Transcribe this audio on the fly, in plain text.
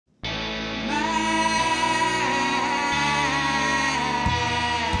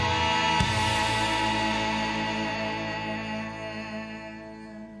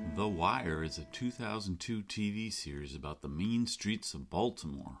Wire is a 2002 TV series about the mean streets of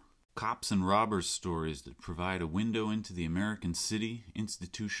Baltimore. Cops and robbers stories that provide a window into the American city,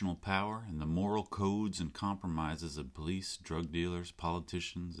 institutional power, and the moral codes and compromises of police, drug dealers,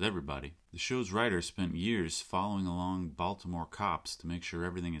 politicians, everybody. The show's writers spent years following along Baltimore cops to make sure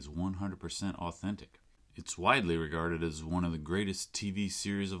everything is 100% authentic. It's widely regarded as one of the greatest TV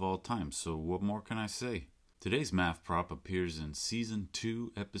series of all time, so what more can I say? Today's math prop appears in Season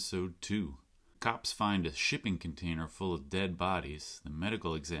 2, Episode 2. Cops find a shipping container full of dead bodies. The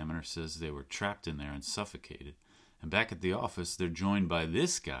medical examiner says they were trapped in there and suffocated. And back at the office, they're joined by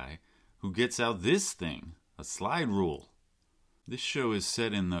this guy who gets out this thing, a slide rule. This show is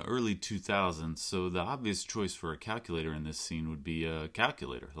set in the early 2000s, so the obvious choice for a calculator in this scene would be a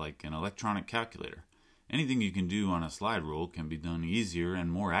calculator, like an electronic calculator. Anything you can do on a slide rule can be done easier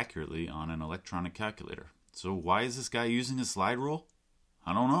and more accurately on an electronic calculator. So why is this guy using a slide rule?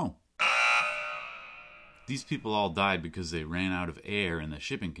 I don't know. These people all died because they ran out of air in the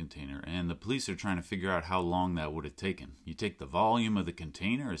shipping container, and the police are trying to figure out how long that would have taken. You take the volume of the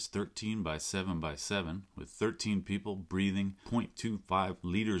container as 13 by 7 by 7, with 13 people breathing 0.25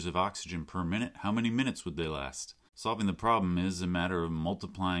 liters of oxygen per minute. How many minutes would they last? Solving the problem is a matter of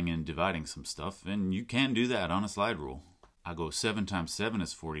multiplying and dividing some stuff, and you can do that on a slide rule. I go 7 times 7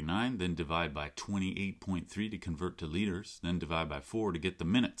 is 49, then divide by 28.3 to convert to liters, then divide by 4 to get the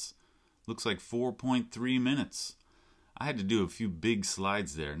minutes. Looks like 4.3 minutes. I had to do a few big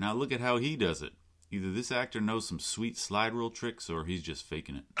slides there. Now look at how he does it. Either this actor knows some sweet slide rule tricks or he's just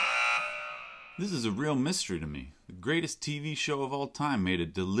faking it. This is a real mystery to me. The greatest TV show of all time made a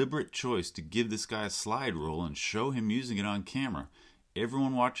deliberate choice to give this guy a slide rule and show him using it on camera.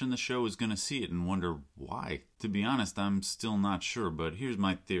 Everyone watching the show is going to see it and wonder why. To be honest, I'm still not sure, but here's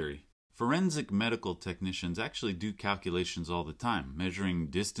my theory. Forensic medical technicians actually do calculations all the time, measuring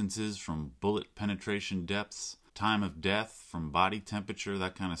distances from bullet penetration depths, time of death from body temperature,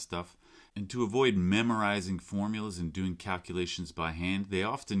 that kind of stuff. And to avoid memorizing formulas and doing calculations by hand, they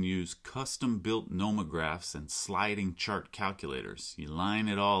often use custom-built nomographs and sliding chart calculators. You line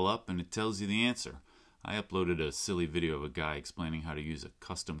it all up and it tells you the answer. I uploaded a silly video of a guy explaining how to use a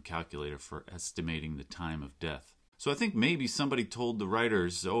custom calculator for estimating the time of death. So I think maybe somebody told the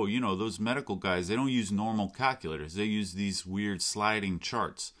writers, oh, you know, those medical guys, they don't use normal calculators. They use these weird sliding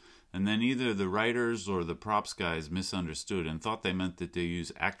charts. And then either the writers or the props guys misunderstood and thought they meant that they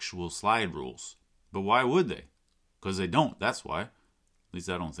use actual slide rules. But why would they? Because they don't, that's why. At least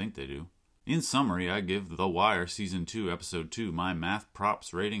I don't think they do. In summary, I give The Wire Season 2, Episode 2 my math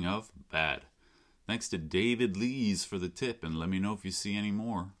props rating of bad. Thanks to David Lees for the tip, and let me know if you see any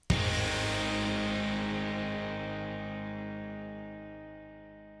more.